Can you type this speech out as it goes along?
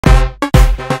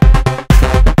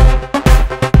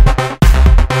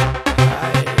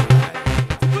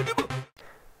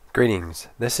Greetings,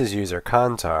 this is user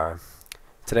Kantar.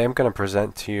 Today I'm going to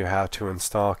present to you how to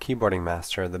install Keyboarding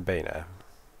Master, the beta.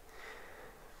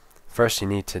 First you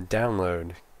need to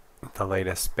download the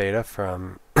latest beta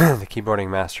from the Keyboarding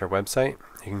Master website.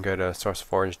 You can go to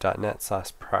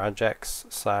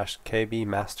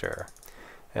sourceforge.net/projects/kbmaster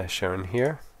as shown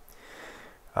here.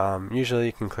 Usually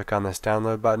you can click on this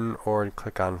download button or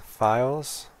click on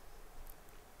Files,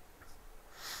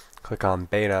 click on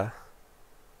Beta,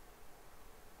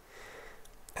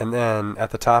 and then at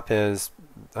the top is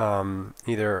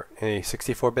either a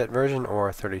 64-bit version or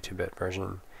a 32-bit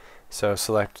version. So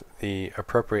select the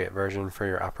appropriate version for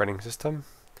your operating system.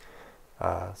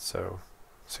 So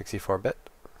 64-bit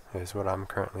is what I'm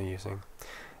currently using.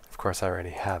 Of course I already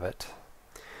have it.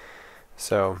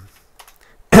 So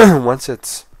once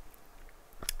it's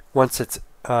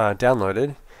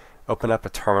downloaded, open up a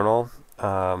terminal.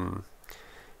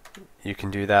 You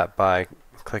can do that by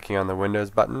clicking on the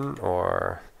Windows button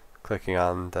or clicking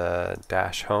on the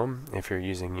dash home if you're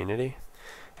using Unity,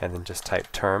 and then just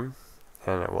type term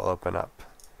and it will open up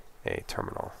a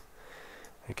terminal.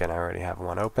 Again, I already have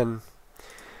one open.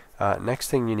 Next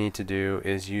thing you need to do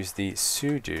is use the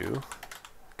sudo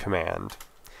command.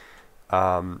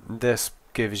 This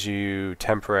gives you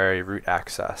temporary root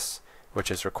access, which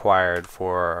is required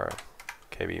for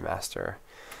KB Master.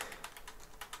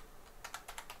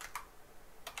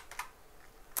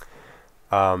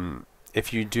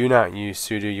 If you do not use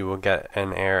sudo, you will get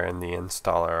an error in the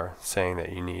installer saying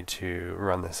that you need to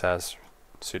run this as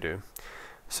sudo.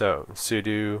 So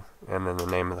sudo and then the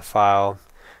name of the file,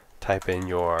 type in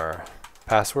your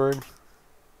password,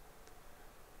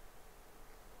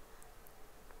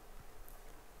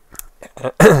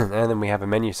 and then we have a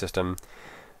menu system.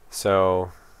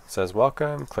 So it says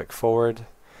welcome, click forward.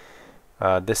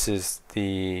 This is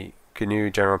the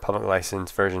GNU General Public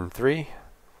License version 3.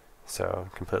 So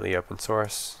completely open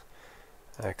source.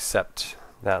 Accept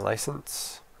that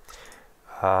license.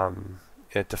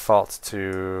 It defaults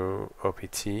to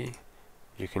OPT.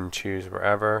 You can choose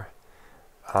wherever.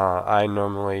 I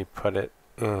normally put it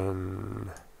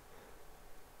in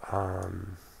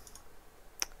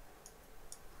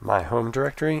my home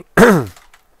directory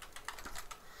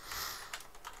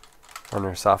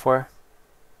under software.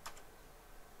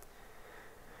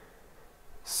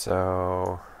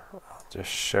 So I'll just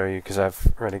show you because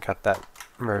I've already got that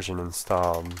version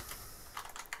installed.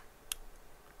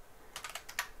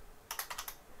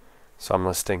 So I'm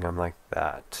listing them like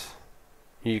that.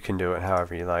 You can do it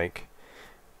however you like.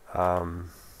 I'll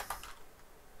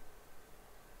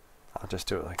just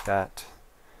do it like that.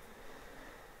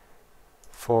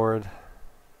 Forward,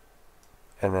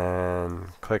 and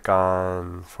then click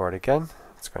on forward again.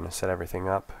 It's going to set everything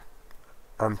up.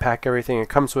 Unpack everything. It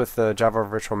comes with the Java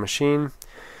Virtual Machine,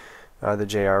 the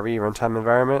JRE runtime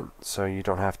environment, so you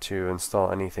don't have to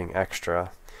install anything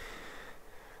extra.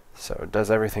 So it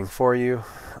does everything for you.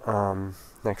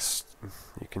 Next,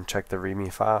 you can check the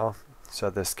README file. So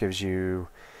this gives you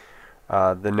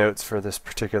the notes for this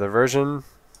particular version.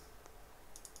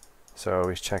 So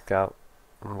always check out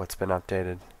what's been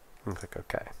updated and click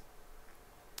OK.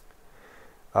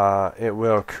 It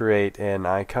will create an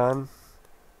icon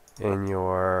in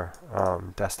your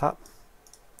desktop.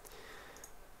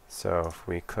 So if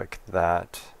we click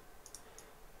that,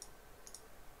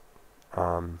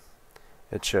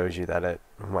 it shows you that it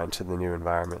went to the new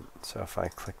environment. So if I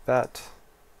click that,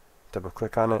 double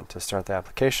click on it to start the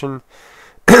application,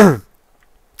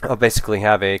 I'll basically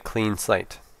have a clean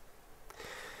slate.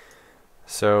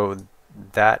 So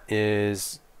that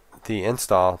is the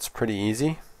install. It's pretty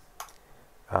easy.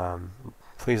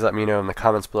 Please let me know in the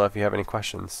comments below if you have any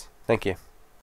questions. Thank you.